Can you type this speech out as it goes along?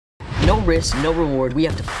No risk, no reward, we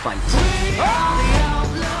have to fight.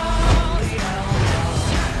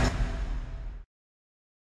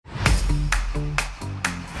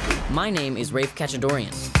 My name is Rafe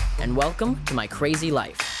Cachadorian, and welcome to my crazy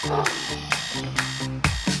life.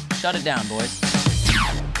 Shut it down, boys.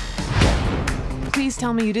 Please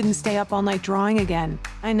tell me you didn't stay up all night drawing again.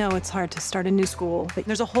 I know it's hard to start a new school, but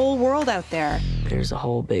there's a whole world out there. There's a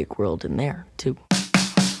whole big world in there, too.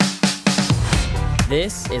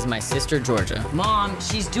 This is my sister, Georgia. Mom,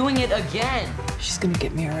 she's doing it again. She's gonna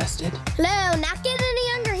get me arrested. Hello, not getting any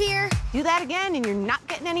younger here. Do that again and you're not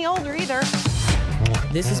getting any older either.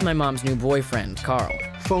 This is my mom's new boyfriend, Carl.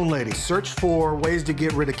 Phone lady, search for ways to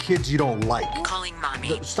get rid of kids you don't like. Calling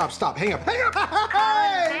mommy. Stop, hang up.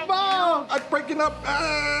 Hey, Mom! I'm breaking up.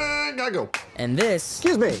 Gotta go. And this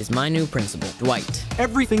Excuse me. is my new principal, Dwight.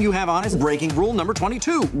 Everything you have on is breaking rule number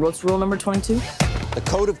 22. What's rule number 22? The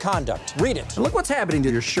code of conduct. Read it. And look what's happening to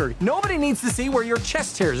your shirt. Nobody needs to see where your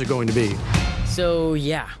chest hairs are going to be. So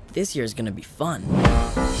yeah, this year's gonna be fun.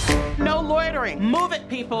 No loitering. Move it,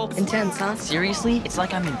 people. Intense, huh? Seriously? It's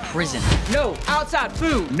like I'm in prison. No outside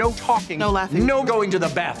food. No talking. No laughing. No going to the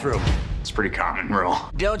bathroom. It's a pretty common rule.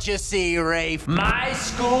 Don't you see, Rafe? My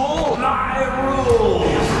school, my rules.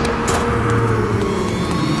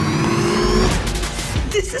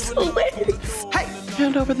 This is hilarious. Hey,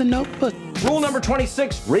 hand over the notebook. Rule number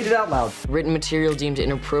 26. Read it out loud. Written material deemed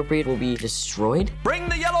inappropriate will be destroyed. Bring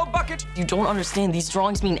the yellow bucket. You don't understand. These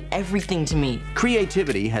drawings mean everything to me.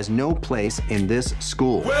 Creativity has no place in this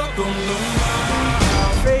school.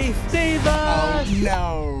 Faith, save us. Oh,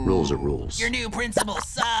 no. Rules are rules. Your new principal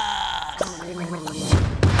sucks.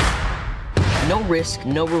 No risk,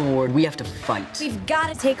 no reward. We have to fight. We've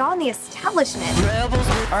got to take on the establishment.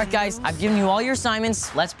 All right, guys, I've given you all your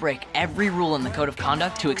assignments. Let's break every rule in the code of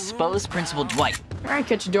conduct to expose Principal Dwight. All right,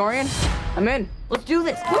 Cachadorian. I'm in. Let's do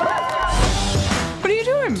this. What are you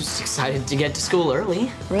doing? Just excited to get to school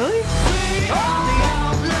early. Really?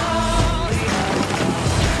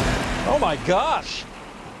 Oh my gosh.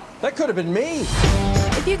 That could have been me.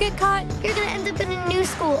 If you get caught, you're gonna end up in a new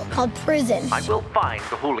school called prison. I will find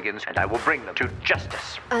the hooligans and I will bring them to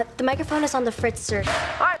justice. The microphone is on the fritz, sir.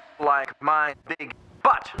 I like my big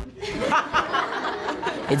butt.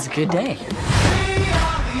 It's a good day.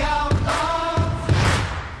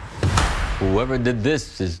 Whoever did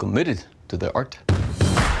this is committed to their art.